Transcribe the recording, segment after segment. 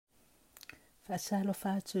Faasalo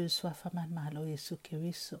fatu suafa malo Iesu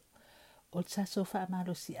Keriso. O tato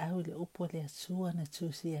faamalo si au le Upu le Atua na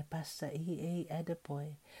Tusi Paia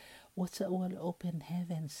Adapoe. Wata ua le open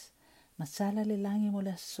heavens. MATALA le langi mo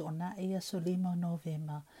le TOONAI a solima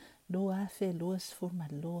Novema. Lua afe luas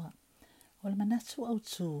furmalua. O le Manatu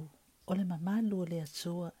Autu. O le mamalu le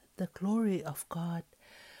Atua. The glory of God.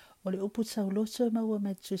 O le upu Tauloto maua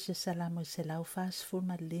mai Tusi salamo se lau fas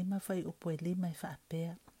furmalima fai upu lima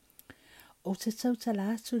faapea. O te tau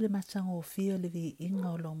tala atu le matango o fio le vi inga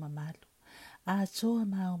o lo mamalu. A atoa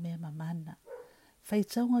mao mea mamana.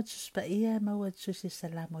 Faitauga Tusi Paia maua Tusi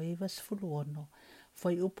salamo ivas fuluono.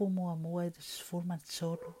 Foi upu mua i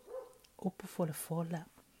sfurmatolo. Upu Folafola.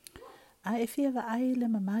 A e fia vaai le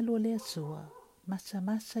mamalu o le Atua.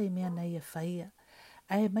 Masa i mea nei e faia.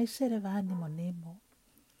 A e maise le vani monimo.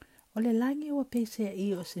 O le langi ua peisea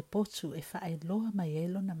I o se potu e faai loa mai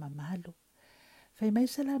elo na mamalu. Fai mai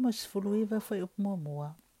sala mo sfuluiva foi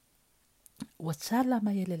upumua. Ua tala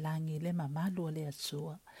mai ele langi le mamalu o le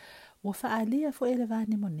Atua. Ua faaaliga foi ele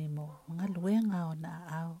vani monimo. Nga luenga o na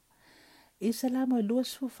ao. I salamo e lua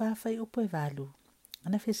sufa fai upu e valu.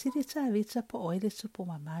 Ana fesiri ta avita po oile tupu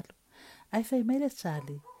mamalu. Ai fai mai le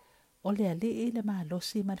tali. O le alii le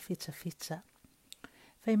maalosi mal fita.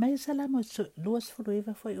 Fai mai salamo lua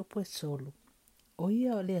sfuluiva foi upu e solu. O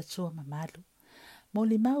ia o le Atua mamalu. Mo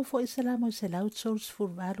limau fo isalamo se lau tous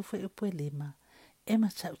furvalu fo upu e lima. E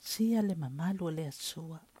matautia le mamalu o le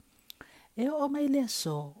Atua. E o mai le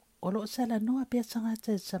aso, o lo sala noa pia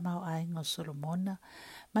tangata e tamau ainga o Solomona,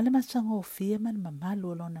 ma le matanga o fia man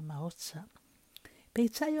mamalu o lona maotsa. Pei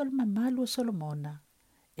tai o le mamalu o Solomona,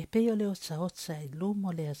 e pei o le ota e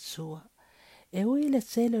lumo le Atua. E ui le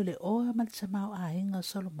tele o le oa ma le tamau ainga o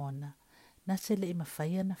Solomona, na se le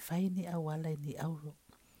imawhaia na whaini awala ni auro.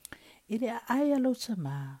 I le ai alo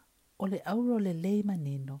tama, o le auro le lei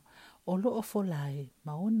manino, o lo o folai,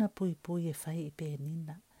 ma ona pui e whai i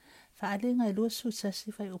pēnina. Faaaliga e lua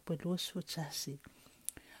suutasi fai upu e lua suutasi.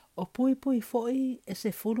 O pui foi e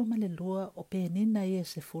se fulu ma le lua, o pēnina i e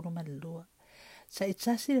se fulu ma le lua. Sa i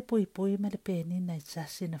tasi le pui ma le pēnina i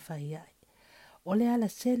tasi na whai ai. O le ala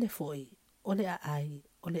tele foi, o le ai,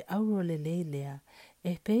 o le auro le lei lea,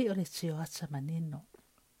 e pei o le tio ata manino.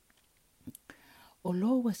 O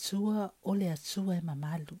lo Atua o le Atua e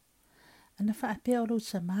mamalu. Ana whaapea o lo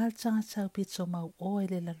tamal tangata o pito mau o e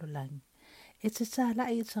le lalolangi. E te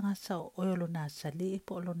tālai i tangata o oilo nā tali i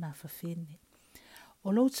po olo nā whawhine.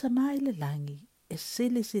 O lo tamai le langi e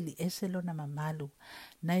sili ese lo na mamalu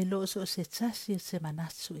na i lo so se tasi e se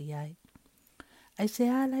Manatu I. Ai se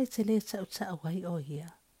ala i te le tau wai o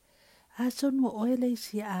ia. A tonu o oile i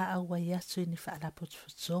si a wai atu i ni whaalapotu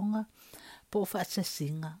fatonga po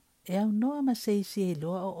whaasasinga. E au noa ma se isi e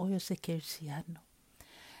loa o oio se kerisiano.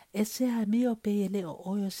 E se a mi o peile o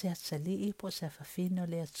oio se atali i po se whawhino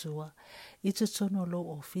le Atua i te tono lo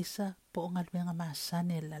ofisa po o ngaluenga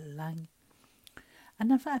maasane le lalangi.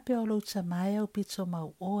 Ana whaape o lo tamaya o pito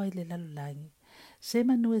mau oa i le lalangi. Se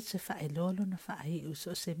manue te whaelolo na whaai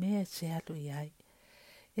uso se mea te alu iai.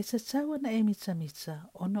 E te taua na e mita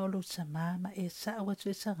ona o lo tamama e taua tu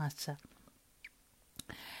e tangata.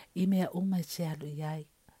 I mea uma i te alu iai.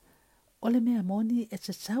 O le mea moni e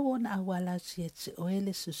te tau ona awala si e te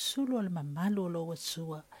oele susulu o le mamalu o lo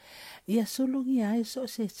Atua. Ia sulungi ai so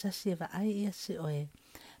se tasi e vaai ia se oe.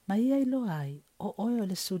 Ma ia ilo ai o oe o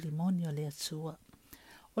le sulimoni o le Atua.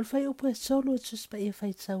 O le fai upu e solo e Tusi Paia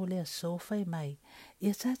faitau le aso fai mai.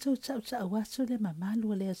 Ia tatou tau watu le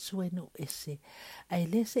mamalu o le Atua inu ese. Ai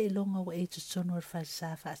lese ilonga wa e tutono o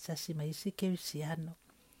falsafa atasi ma isi kerisiano.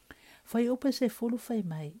 Fai upe se fulu fai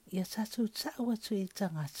mai, ia tatou tau atu i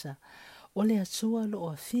tangata, o le Atua lo o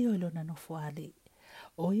afio ilo na nofoali.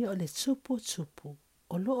 O ia o le tupu,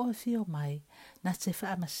 o lo o afio mai, na te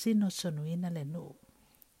wha amasino tonuina le nuu.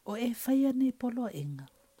 O e whaia ni polo inga.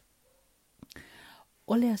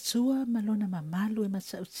 O le Atua malona mamalu e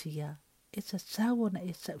matautia, e ta tau na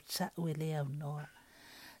e tau e le au noa.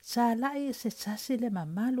 Sa lai se tasi le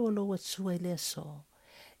mamalu o lo Atua i le aso,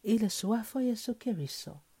 i le suafo Iesu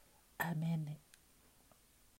Keriso. Amen.